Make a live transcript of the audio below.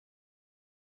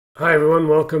Hi everyone,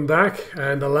 welcome back.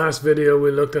 In the last video we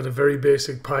looked at a very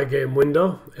basic Pygame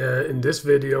window. In this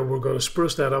video we're going to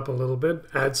spruce that up a little bit,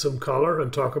 add some color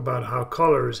and talk about how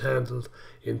color is handled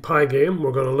in Pygame.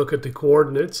 We're going to look at the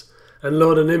coordinates and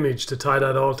load an image to tie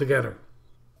that all together.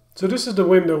 So this is the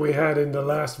window we had in the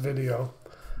last video.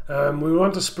 We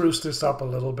want to spruce this up a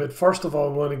little bit. First of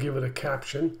all, we want to give it a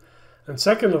caption. And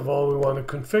second of all, we want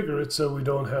to configure it so we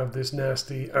don't have this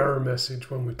nasty error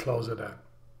message when we close it out.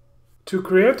 To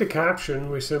create the caption,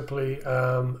 we simply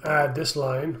add this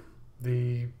line,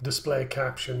 the display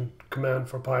caption command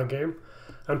for Pygame,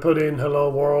 and put in hello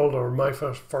world or my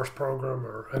first program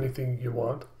or anything you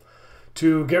want.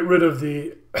 To get rid of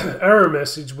the error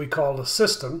message, we call the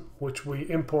system, which we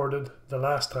imported the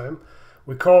last time.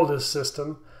 We call this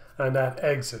system and that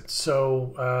exits.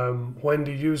 So when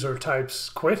the user types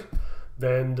quit,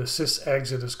 then the sys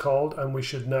exit is called and we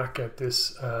should not get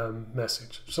this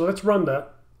message. So let's run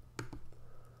that.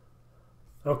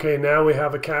 Okay, now we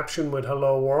have a caption with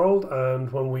hello world,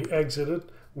 and when we exit it,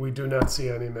 we do not see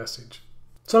any message.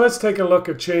 So let's take a look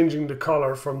at changing the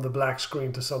color from the black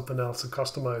screen to something else and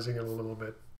customizing it a little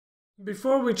bit.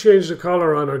 Before we change the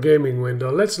color on our gaming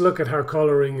window, let's look at how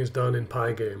coloring is done in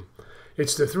Pygame.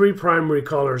 It's the three primary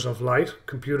colors of light.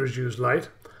 Computers use light,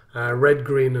 red,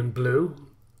 green, and blue.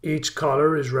 Each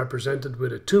color is represented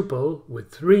with a tuple with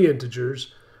three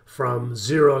integers from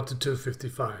 0 to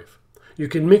 255. You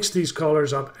can mix these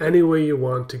colors up any way you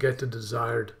want to get the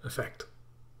desired effect.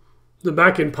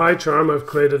 Back in PyCharm, I've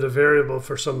created a variable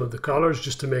for some of the colors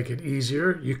just to make it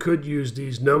easier. You could use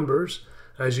these numbers.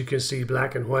 As you can see,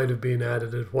 black and white have been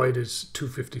added. White is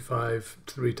 255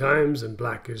 three times and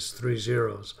black is 3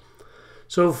 zeros.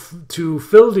 So to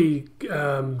fill the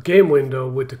game window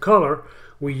with the color,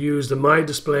 we use the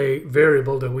myDisplay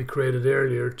variable that we created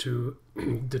earlier to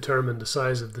determine the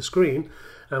size of the screen.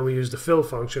 And we use the fill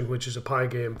function, which is a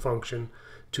Pygame function,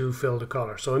 to fill the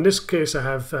color. So in this case, I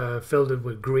have filled it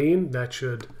with green. That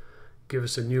should give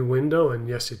us a new window, and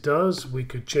yes, it does. We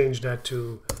could change that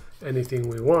to anything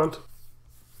we want,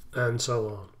 and so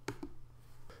on.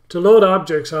 To load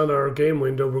objects on our game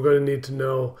window, we're going to need to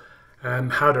know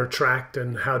how they're tracked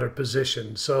and how they're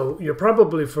positioned. So you're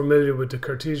probably familiar with the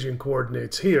Cartesian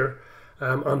coordinates here.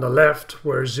 On the left,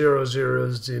 where 0, 0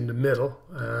 is in the middle,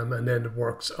 and then it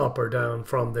works up or down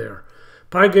from there.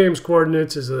 Pygame's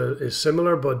coordinates is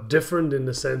similar but different in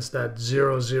the sense that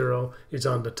 0, 0 is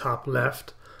on the top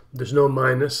left. There's no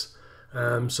minus,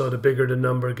 so the bigger the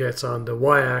number gets on the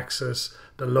y-axis,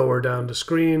 the lower down the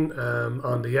screen.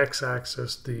 On the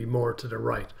x-axis, the more to the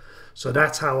right. So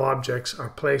that's how objects are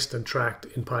placed and tracked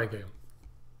in Pygame.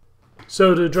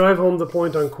 So to drive home the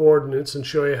point on coordinates and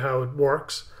show you how it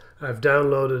works, I've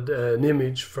downloaded an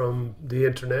image from the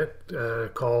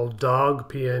internet called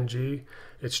dog.png.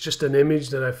 It's just an image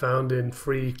that I found in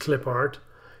free clip art.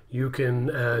 You can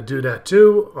do that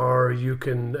too, or you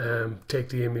can take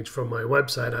the image from my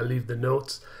website. I'll leave the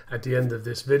notes at the end of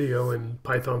this video in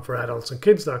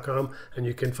pythonforadultsandkids.com, and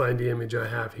you can find the image I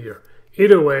have here.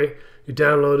 Either way, you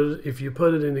download it. If you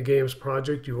put it in the games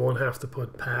project, you won't have to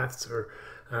put paths or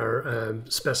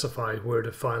specify where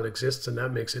the file exists, and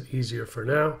that makes it easier for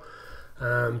now.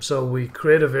 So we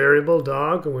create a variable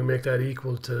dog and we make that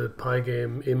equal to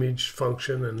Pygame image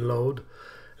function and load.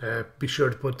 Be sure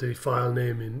to put the file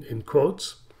name in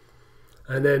quotes,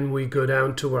 and then we go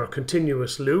down to our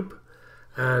continuous loop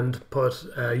and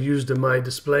use the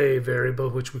myDisplay variable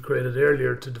which we created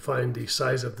earlier to define the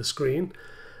size of the screen.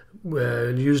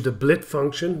 Use the blit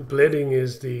function. Blitting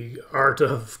is the art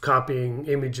of copying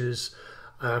images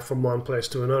from one place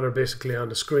to another, basically on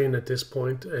the screen at this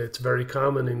point. It's very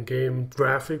common in game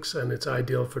graphics, and it's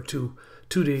ideal for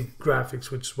 2D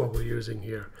graphics, which is what we're using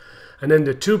here. And then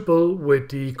the tuple with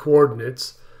the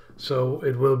coordinates, so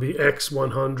it will be x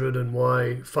 100 and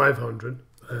y 500,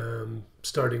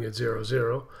 starting at 0,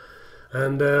 0.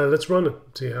 And let's run it,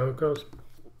 see how it goes.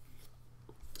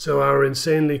 So our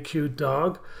insanely cute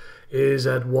dog is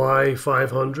at y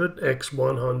 500, x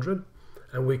 100.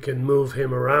 And we can move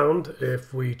him around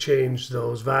if we change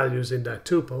those values in that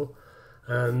tuple,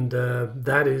 and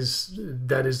that is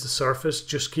the surface.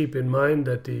 Just keep in mind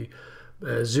that the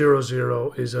 0,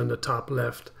 0 is on the top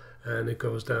left, and it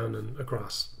goes down and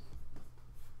across.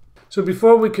 So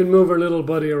before we can move our little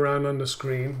buddy around on the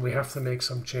screen, we have to make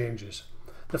some changes.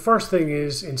 The first thing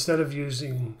is, instead of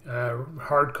using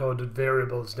hard-coded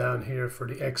variables down here for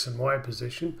the x and y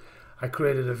position, I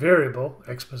created a variable,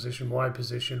 x position, y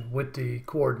position, with the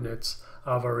coordinates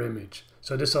of our image.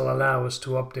 So this will allow us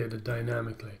to update it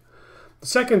dynamically. The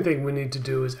second thing we need to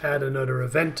do is add another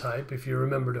event type. If you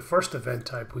remember, the first event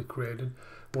type we created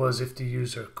was if the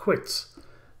user quits.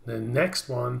 The next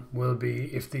one will be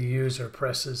if the user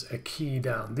presses a key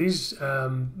down. These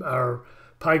are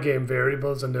Pygame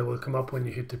variables, and they will come up when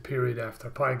you hit the period after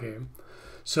Pygame.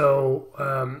 So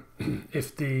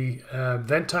if the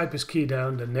vent type is key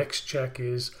down, the next check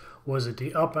is, was it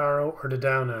the up arrow or the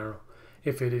down arrow?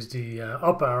 If it is the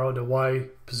up arrow, the Y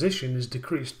position is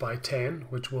decreased by 10,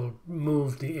 which will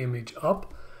move the image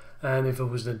up. And if it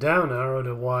was the down arrow,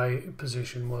 the Y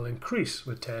position will increase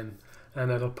with 10,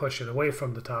 and it'll push it away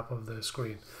from the top of the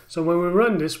screen. So when we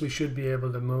run this, we should be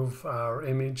able to move our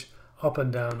image up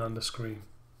and down on the screen.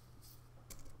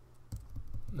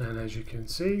 And as you can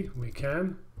see, we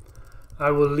can.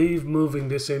 I will leave moving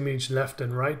this image left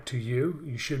and right to you.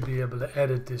 You should be able to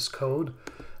edit this code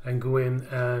and go in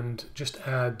and just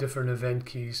add different event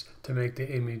keys to make the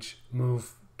image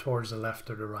move towards the left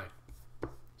or the right.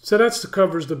 So that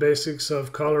covers the basics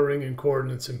of coloring and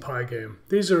coordinates in Pygame.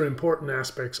 These are important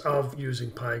aspects of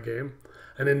using Pygame.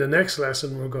 And in the next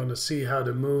lesson, we're going to see how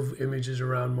to move images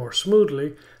around more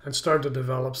smoothly and start to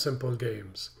develop simple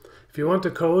games. If you want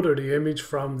the code or the image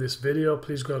from this video,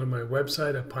 please go to my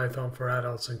website at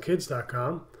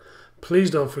pythonforadultsandkids.com.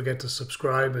 Please don't forget to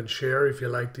subscribe and share if you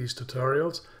like these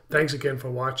tutorials. Thanks again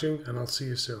for watching, and I'll see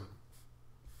you soon.